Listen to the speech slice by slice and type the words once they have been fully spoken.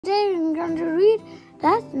Today I'm going to read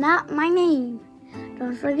That's Not My Name.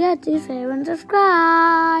 Don't forget to save and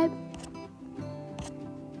subscribe.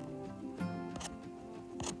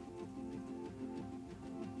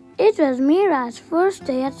 It was Mira's first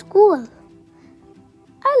day at school.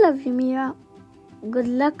 I love you, Mira. Good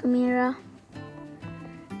luck, Mira.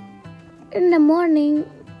 In the morning,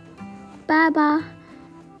 Baba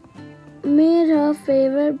made her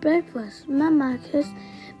favorite breakfast. Mama kissed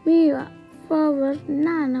Mira. Forward,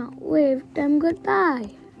 Nana waved them goodbye.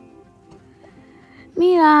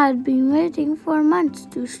 Mira had been waiting for months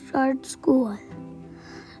to start school.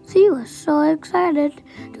 She was so excited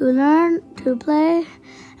to learn, to play,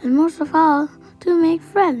 and most of all, to make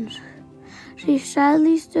friends. She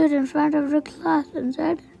sadly stood in front of the class and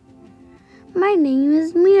said, "My name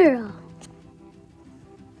is Mira."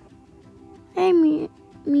 "Hey,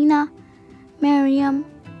 Mina, Mariam,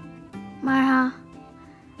 Marha.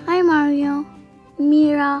 Hi, Mario,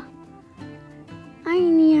 Mira. Hi,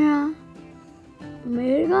 Nira.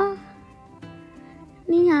 Mira?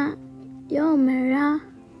 Nia, yo, Mira."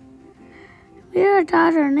 Mira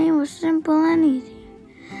thought her name was simple and easy,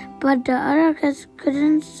 but the other kids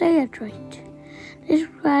couldn't say it right. They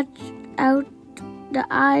scratched out the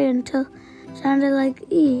I until it sounded like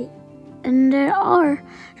E, and their R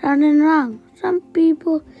sounded wrong. Some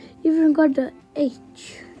people even got the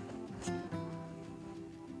H.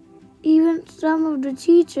 Even some of the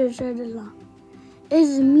teachers said along.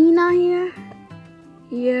 "Is Mina here?"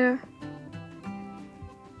 "Here."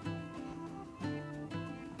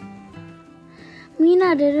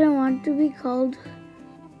 Mina didn't want to be called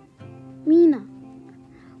Mina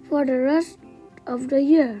for the rest of the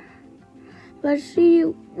year, but she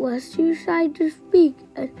was too shy to speak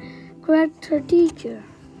and correct her teacher.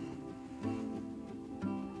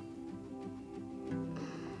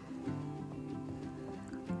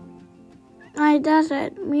 My dad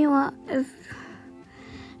said Mira if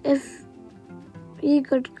he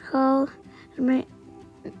could call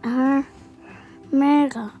her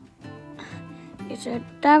Mega. He said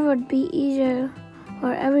that would be easier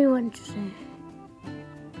for everyone to say.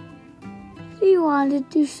 She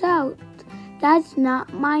wanted to shout, "That's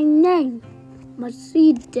not my name," but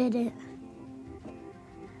she didn't.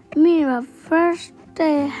 Mira's first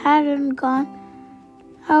day hadn't gone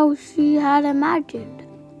how she had imagined.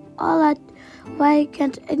 Why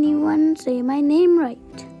can't anyone say my name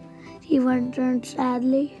right?" She wondered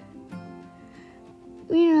sadly.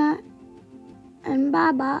 Mira and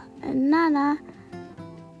Baba and Nana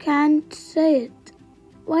can't say it.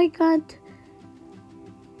 Why can't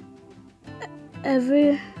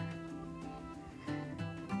everybody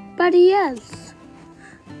else?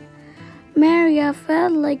 Maria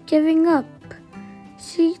felt like giving up.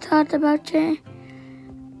 She thought about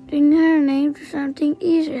changing her name to something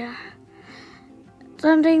easier,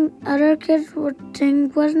 something other kids would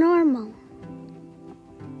think was normal.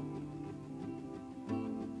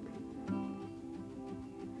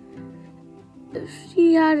 If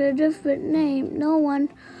she had a different name, no one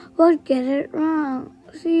would get it wrong.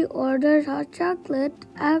 She ordered hot chocolate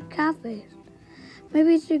at cafes.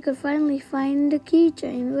 Maybe she could finally find the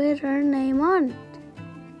keychain with her name on it.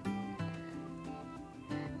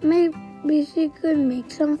 Maybe she could make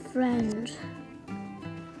some friends.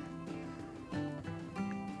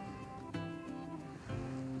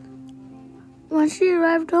 When she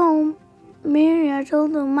arrived home, Maria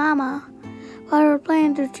told her Mama about her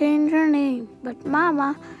plan to change her name, but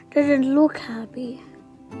Mama didn't look happy.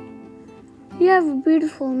 "You have a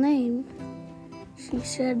beautiful name," she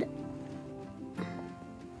said.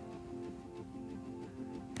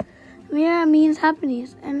 "Mira means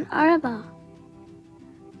happiness in Araba,"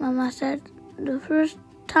 Mama said. "The first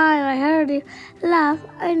time I heard you laugh,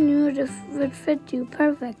 I knew it would fit you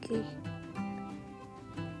perfectly."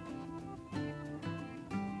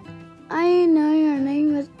 "I know your name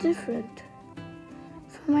is different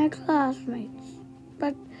from my classmates,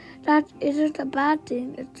 but that isn't a bad thing.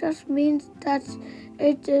 It just means that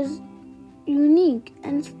it is unique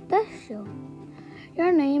and special.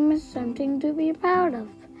 Your name is something to be proud of,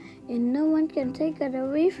 and no one can take it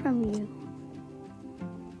away from you."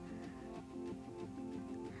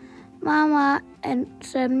 Mama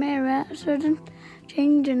said Mira shouldn't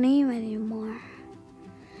change the name anymore.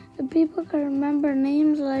 The people can remember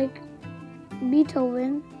names like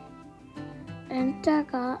Beethoven and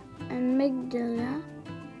Taka and Magdalena.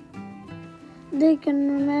 They can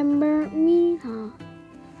remember Mina.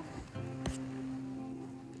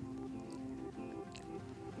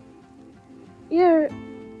 "You're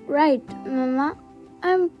right, Mama.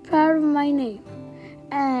 I'm proud of my name,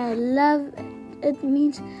 and I love it. It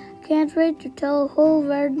means I can't wait to tell the whole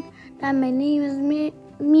world that my name is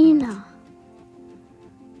Meena.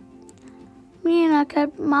 Meena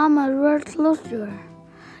kept Mama's word close to her.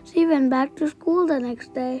 She went back to school the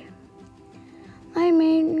next day. My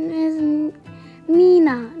name is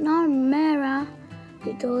Meena, not Mera,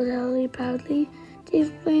 he told Ellie proudly. She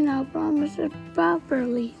explained our promises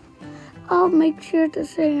properly. I'll make sure to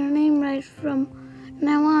say your name right from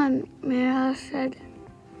now on, Mera said.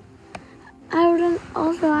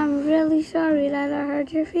 I'm really sorry that I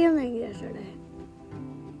hurt your feelings yesterday.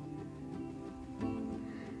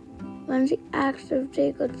 When she asked if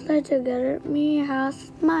they could play together, Mira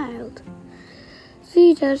smiled.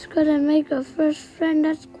 She just couldn't make her first friend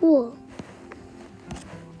at school.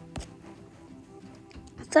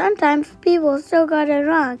 Sometimes people still got it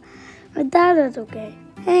wrong, but that was okay.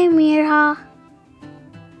 Hey, Mira.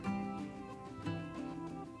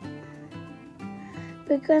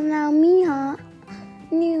 Because now Mira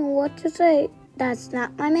knew what to say. That's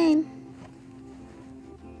not my name.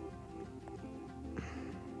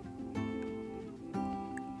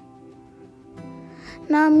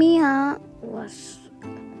 Now Mia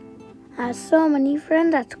has so many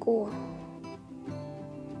friends at school.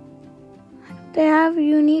 They have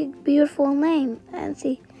unique, beautiful names, and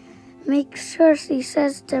she makes sure she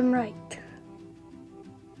says them right.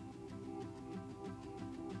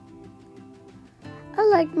 I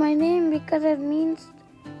like my name because it means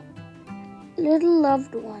little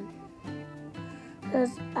loved one,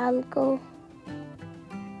 says Alco.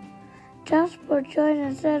 Jasper joined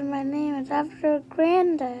and said my name is after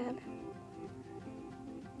Granddad.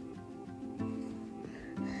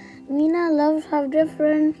 Mina loves how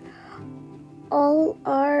different all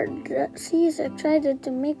are. She is excited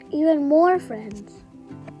to make even more friends.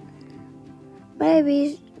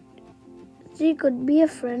 Maybe she could be a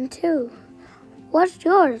friend too. What's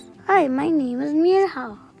yours? Hi, my name is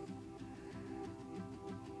Mirha.